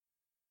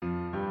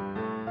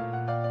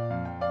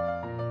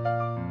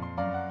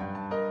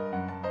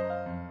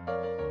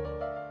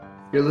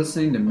You're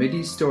listening to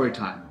Mittie's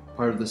Storytime,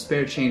 part of the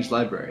Spare Change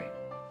Library.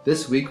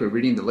 This week we're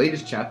reading the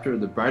latest chapter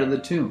of The Bride of the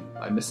Tomb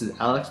by Mrs.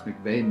 Alex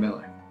McVeigh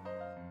Miller.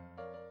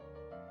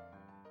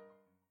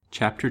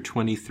 Chapter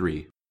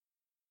 23.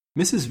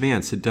 Mrs.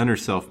 Vance had done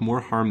herself more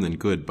harm than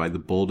good by the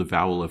bold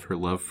avowal of her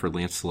love for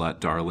Lancelot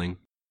Darling.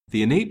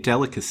 The innate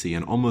delicacy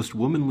and almost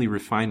womanly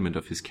refinement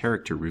of his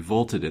character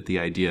revolted at the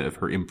idea of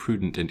her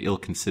imprudent and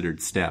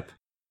ill-considered step.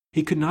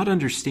 He could not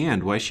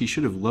understand why she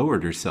should have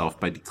lowered herself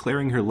by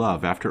declaring her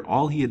love after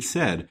all he had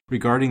said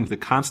regarding the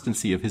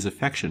constancy of his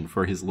affection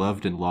for his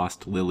loved and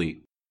lost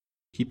Lily.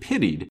 He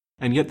pitied,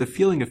 and yet the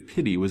feeling of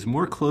pity was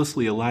more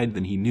closely allied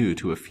than he knew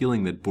to a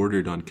feeling that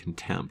bordered on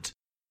contempt.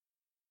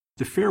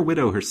 The fair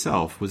widow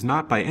herself was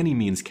not by any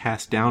means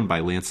cast down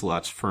by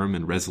Lancelot's firm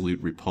and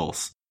resolute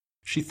repulse.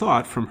 She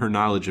thought, from her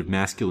knowledge of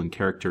masculine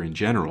character in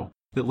general,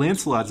 that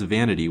Lancelot's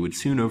vanity would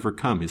soon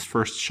overcome his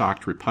first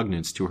shocked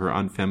repugnance to her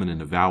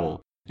unfeminine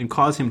avowal, and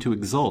cause him to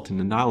exult in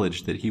the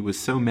knowledge that he was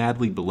so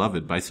madly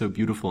beloved by so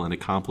beautiful and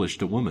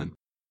accomplished a woman.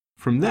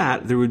 From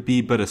that there would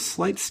be but a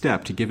slight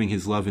step to giving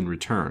his love in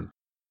return.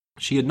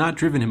 She had not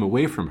driven him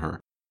away from her,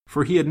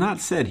 for he had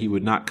not said he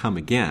would not come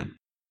again.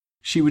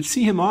 She would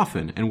see him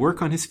often and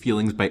work on his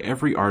feelings by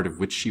every art of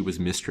which she was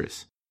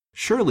mistress.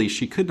 Surely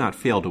she could not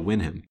fail to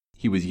win him.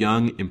 He was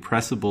young,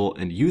 impressible,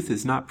 and youth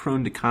is not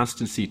prone to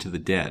constancy to the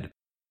dead.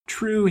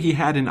 True, he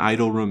had an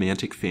idle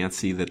romantic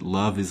fancy that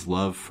love is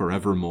love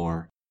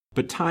forevermore,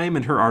 but time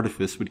and her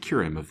artifice would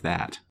cure him of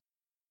that.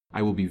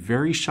 I will be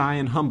very shy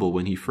and humble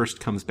when he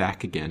first comes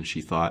back again, she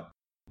thought.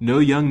 No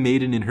young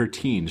maiden in her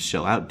teens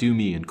shall outdo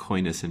me in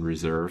coyness and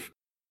reserve.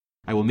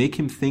 I will make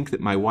him think that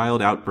my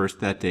wild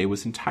outburst that day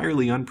was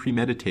entirely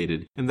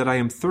unpremeditated, and that I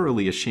am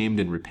thoroughly ashamed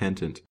and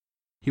repentant.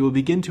 He will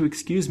begin to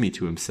excuse me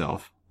to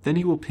himself, then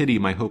he will pity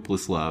my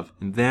hopeless love,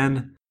 and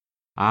then,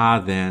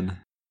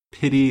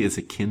 pity is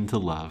akin to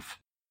love.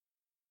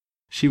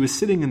 She was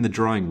sitting in the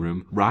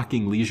drawing-room,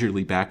 rocking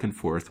leisurely back and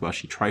forth while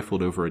she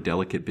trifled over a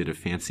delicate bit of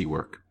fancy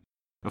work.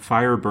 A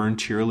fire burned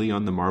cheerily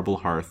on the marble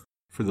hearth,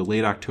 for the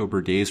late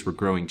October days were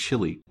growing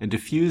chilly, and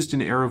diffused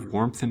an air of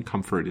warmth and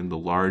comfort in the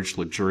large,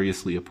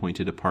 luxuriously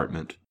appointed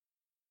apartment.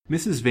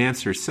 Mrs.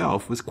 Vance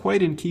herself was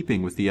quite in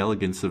keeping with the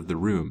elegance of the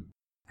room.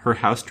 Her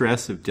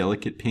house-dress of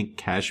delicate pink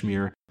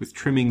cashmere, with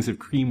trimmings of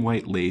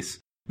cream-white lace,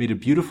 made a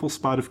beautiful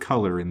spot of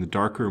color in the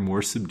darker,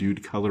 more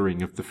subdued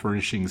coloring of the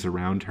furnishings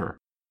around her.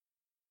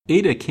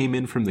 Ada came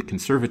in from the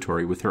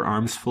conservatory with her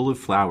arms full of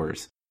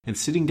flowers, and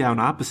sitting down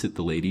opposite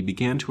the lady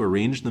began to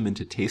arrange them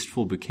into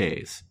tasteful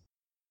bouquets.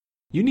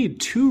 "You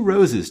need 2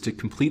 roses to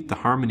complete the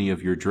harmony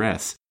of your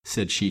dress,"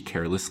 said she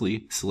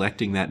carelessly,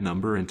 selecting that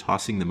number and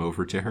tossing them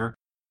over to her.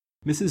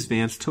 Mrs.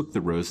 Vance took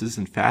the roses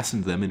and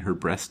fastened them in her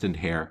breast and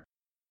hair.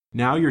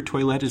 "Now your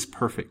toilette is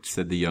perfect,"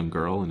 said the young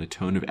girl in a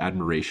tone of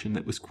admiration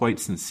that was quite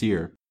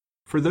sincere,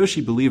 for though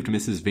she believed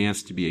Mrs.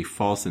 Vance to be a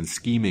false and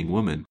scheming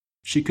woman,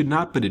 she could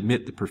not but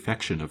admit the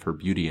perfection of her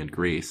beauty and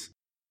grace.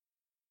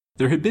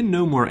 There had been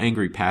no more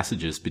angry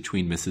passages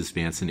between Mrs.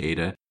 Vance and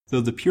Ada,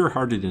 though the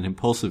pure-hearted and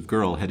impulsive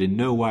girl had in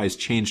no wise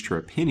changed her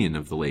opinion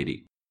of the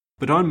lady.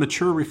 But on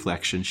mature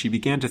reflection she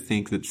began to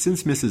think that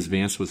since Mrs.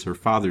 Vance was her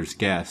father's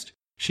guest,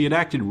 she had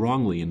acted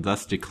wrongly in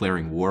thus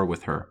declaring war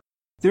with her.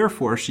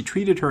 Therefore she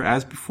treated her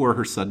as before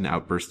her sudden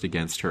outburst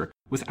against her,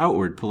 with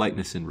outward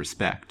politeness and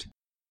respect.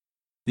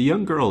 The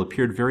young girl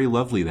appeared very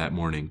lovely that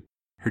morning.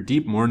 Her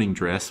deep mourning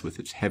dress with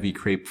its heavy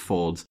crepe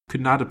folds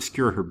could not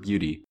obscure her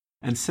beauty,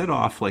 and set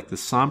off, like the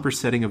sombre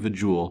setting of a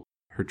jewel,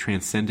 her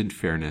transcendent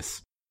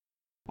fairness.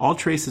 All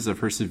traces of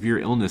her severe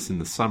illness in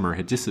the summer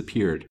had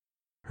disappeared.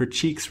 Her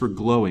cheeks were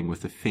glowing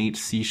with a faint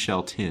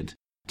seashell tint,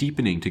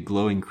 deepening to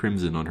glowing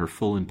crimson on her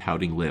full and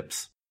pouting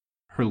lips.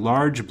 Her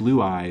large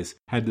blue eyes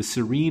had the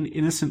serene,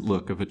 innocent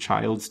look of a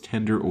child's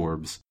tender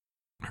orbs.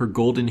 Her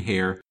golden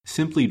hair,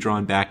 simply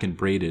drawn back and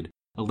braided,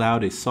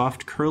 allowed a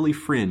soft curly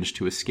fringe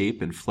to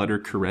escape and flutter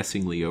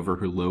caressingly over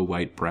her low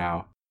white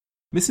brow.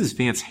 Mrs.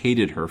 Vance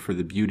hated her for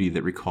the beauty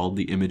that recalled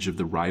the image of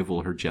the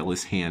rival her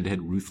jealous hand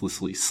had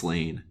ruthlessly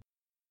slain.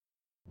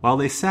 While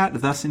they sat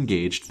thus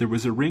engaged, there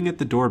was a ring at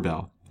the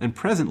doorbell, and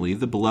presently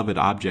the beloved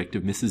object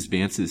of Mrs.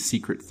 Vance's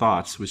secret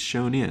thoughts was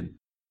shown in.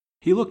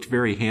 He looked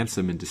very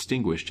handsome and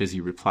distinguished as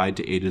he replied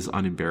to Ada's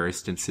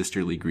unembarrassed and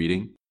sisterly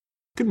greeting.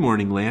 "Good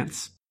morning,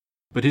 Lance."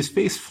 But his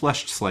face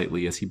flushed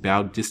slightly as he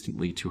bowed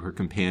distantly to her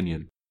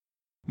companion.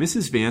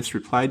 Mrs. Vance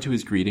replied to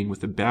his greeting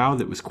with a bow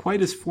that was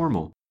quite as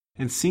formal,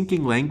 and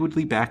sinking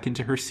languidly back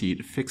into her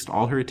seat, fixed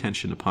all her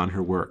attention upon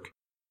her work.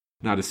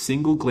 Not a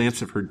single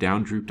glance of her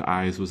down-drooped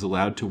eyes was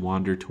allowed to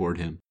wander toward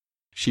him.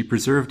 She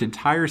preserved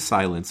entire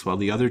silence while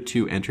the other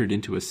two entered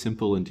into a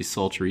simple and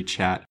desultory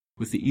chat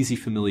with the easy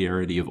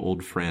familiarity of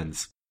old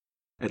friends.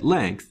 At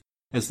length,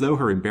 as though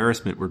her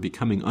embarrassment were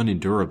becoming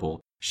unendurable,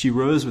 she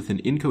rose with an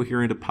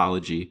incoherent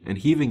apology, and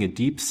heaving a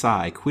deep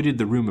sigh, quitted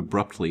the room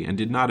abruptly and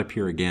did not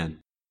appear again.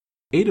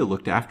 Ada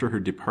looked after her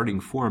departing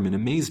form in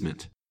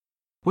amazement.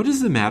 "What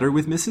is the matter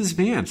with Mrs.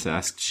 Vance?"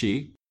 asked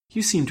she.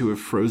 "You seem to have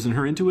frozen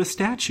her into a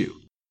statue."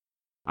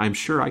 "I'm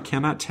sure I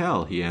cannot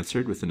tell," he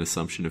answered with an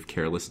assumption of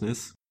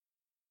carelessness.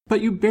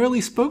 "But you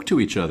barely spoke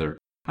to each other.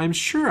 I'm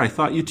sure I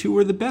thought you two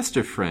were the best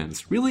of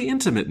friends, really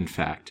intimate in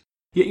fact.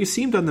 Yet you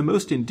seemed on the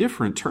most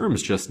indifferent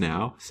terms just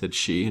now," said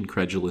she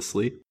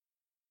incredulously.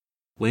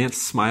 Lance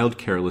smiled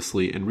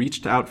carelessly and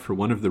reached out for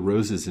one of the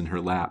roses in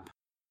her lap.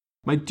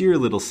 "My dear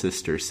little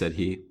sister," said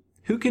he,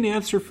 "who can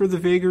answer for the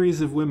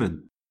vagaries of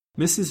women?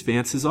 Mrs.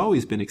 Vance has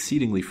always been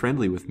exceedingly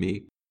friendly with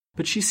me,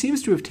 but she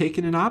seems to have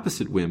taken an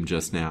opposite whim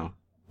just now.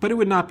 But it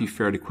would not be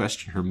fair to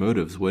question her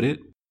motives, would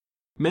it?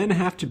 Men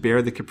have to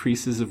bear the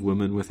caprices of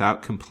women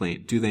without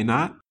complaint, do they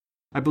not?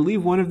 I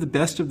believe one of the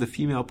best of the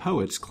female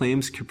poets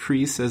claims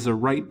caprice as a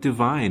right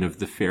divine of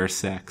the fair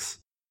sex."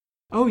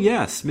 "Oh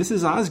yes,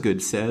 Mrs.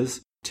 Osgood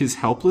says, "'Tis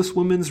helpless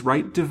woman's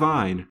right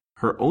divine,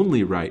 her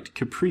only right,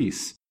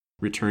 caprice,'"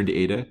 returned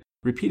Ada,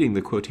 repeating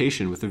the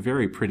quotation with a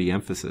very pretty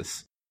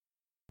emphasis.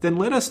 "Then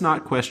let us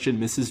not question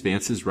Mrs.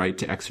 Vance's right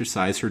to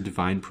exercise her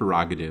divine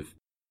prerogative.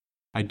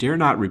 I dare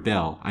not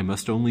rebel, I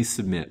must only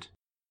submit.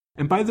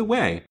 And by the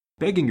way,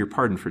 begging your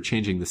pardon for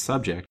changing the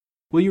subject,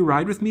 will you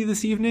ride with me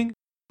this evening?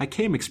 I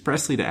came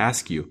expressly to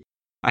ask you.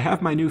 I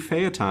have my new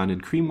phaeton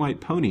and cream-white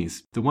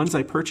ponies, the ones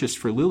I purchased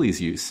for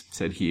Lily's use,"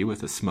 said he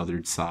with a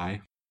smothered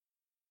sigh.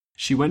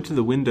 She went to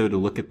the window to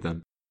look at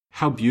them.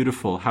 How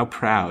beautiful, how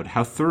proud,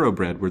 how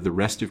thoroughbred were the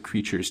restive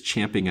creatures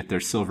champing at their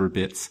silver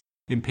bits,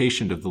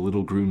 impatient of the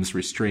little groom's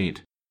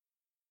restraint.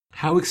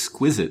 How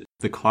exquisite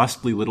the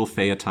costly little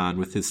phaeton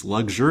with its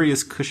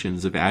luxurious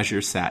cushions of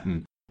azure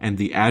satin, and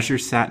the azure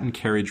satin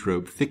carriage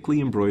robe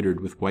thickly embroidered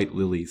with white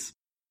lilies.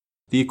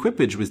 The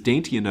equipage was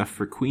dainty enough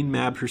for Queen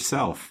Mab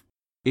herself.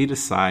 Ada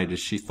sighed as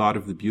she thought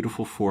of the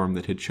beautiful form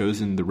that had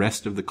chosen the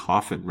rest of the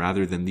coffin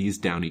rather than these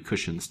downy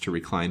cushions to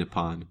recline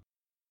upon.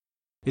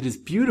 "It is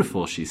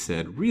beautiful," she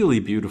said, "really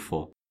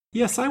beautiful.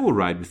 Yes, I will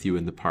ride with you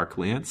in the park,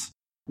 Lance.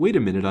 Wait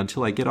a minute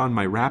until I get on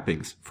my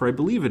wrappings, for I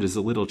believe it is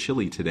a little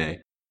chilly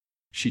today."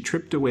 She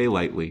tripped away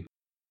lightly.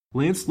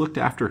 Lance looked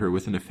after her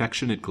with an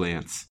affectionate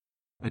glance.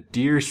 A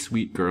dear,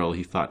 sweet girl,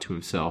 he thought to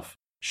himself.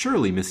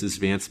 Surely Mrs.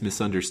 Vance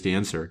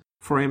misunderstands her,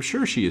 for I am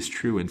sure she is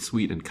true and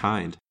sweet and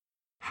kind.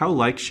 How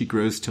like she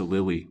grows to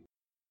Lily.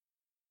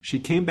 She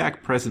came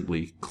back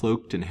presently,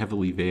 cloaked and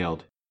heavily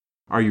veiled.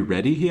 "Are you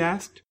ready?" he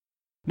asked.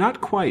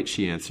 "Not quite,"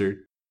 she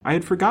answered. "I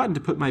had forgotten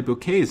to put my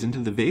bouquets into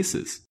the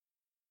vases."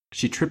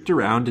 She tripped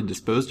around and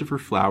disposed of her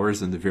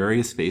flowers in the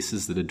various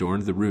vases that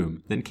adorned the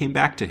room, then came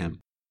back to him.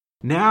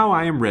 "Now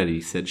I am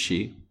ready," said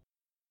she.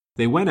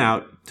 They went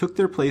out, took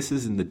their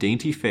places in the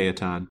dainty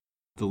phaeton.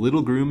 The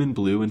little groom in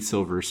blue and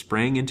silver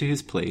sprang into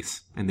his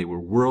place, and they were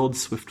whirled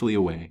swiftly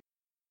away.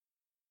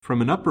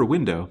 From an upper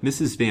window,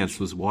 Mrs. Vance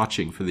was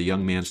watching for the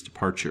young man's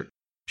departure.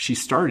 She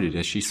started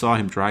as she saw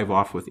him drive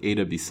off with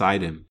Ada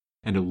beside him,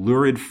 and a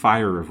lurid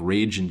fire of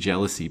rage and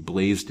jealousy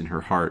blazed in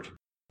her heart.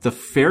 "The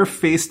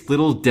fair-faced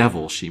little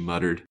devil," she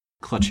muttered,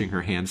 clutching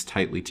her hands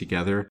tightly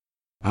together.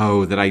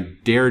 "Oh, that I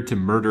dared to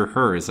murder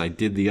her as I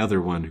did the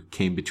other one who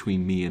came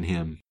between me and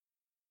him."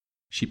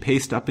 She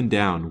paced up and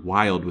down,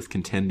 wild with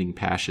contending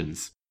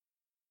passions.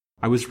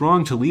 "I was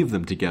wrong to leave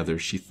them together,"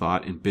 she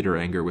thought in bitter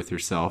anger with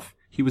herself.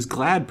 "He was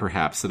glad,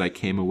 perhaps, that I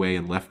came away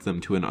and left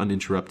them to an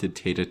uninterrupted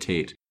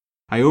tete-a-tete.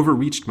 I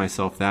overreached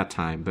myself that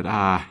time, but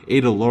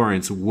Ada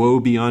Lawrence, woe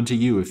be unto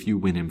you if you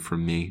win him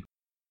from me."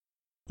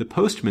 The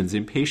postman's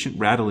impatient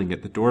rattling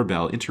at the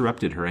doorbell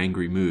interrupted her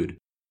angry mood.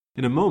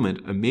 In a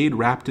moment, a maid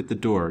rapped at the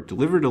door,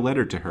 delivered a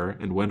letter to her,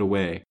 and went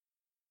away.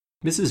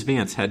 Mrs.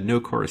 Vance had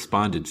no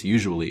correspondence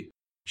usually.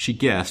 She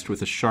guessed,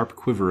 with a sharp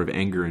quiver of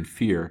anger and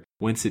fear,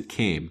 whence it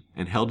came,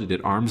 and held it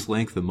at arm's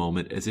length a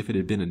moment as if it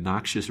had been a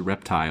noxious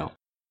reptile.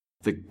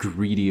 "The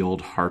greedy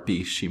old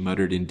harpy," she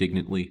muttered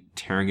indignantly,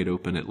 tearing it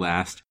open at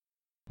last.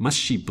 "Must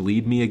she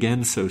bleed me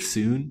again so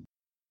soon?"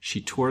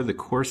 She tore the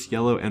coarse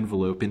yellow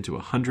envelope into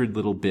 100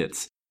 little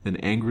bits, then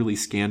angrily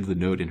scanned the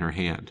note in her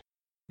hand.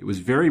 It was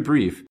very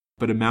brief,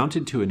 but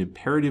amounted to an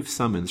imperative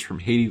summons from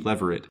Haidee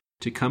Leverett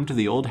to come to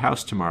the old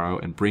house tomorrow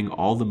and bring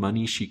all the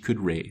money she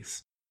could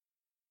raise.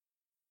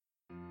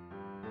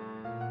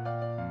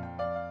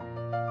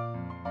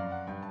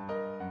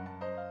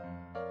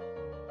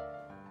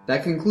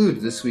 That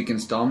concludes this week's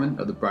installment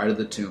of The Bride of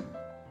the Tomb.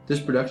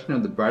 This production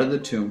of The Bride of the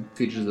Tomb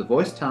features the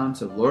voice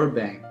talents of Laura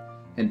Bang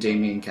and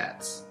Damian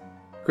Katz.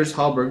 Chris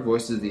Hallberg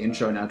voices the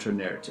intro and outro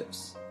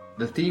narratives.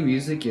 The theme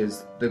music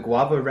is The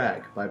Guava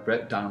Rag by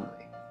Brett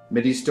Donnelly.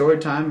 Mittie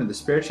Storytime and the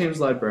Spare Change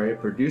Library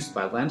produced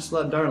by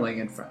Lancelot Darling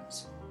and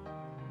friends.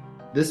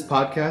 This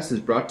podcast is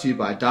brought to you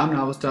by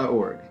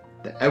DimeNovels.org,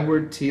 the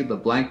Edward T.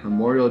 LeBlanc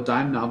Memorial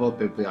Dime Novel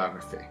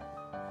Bibliography.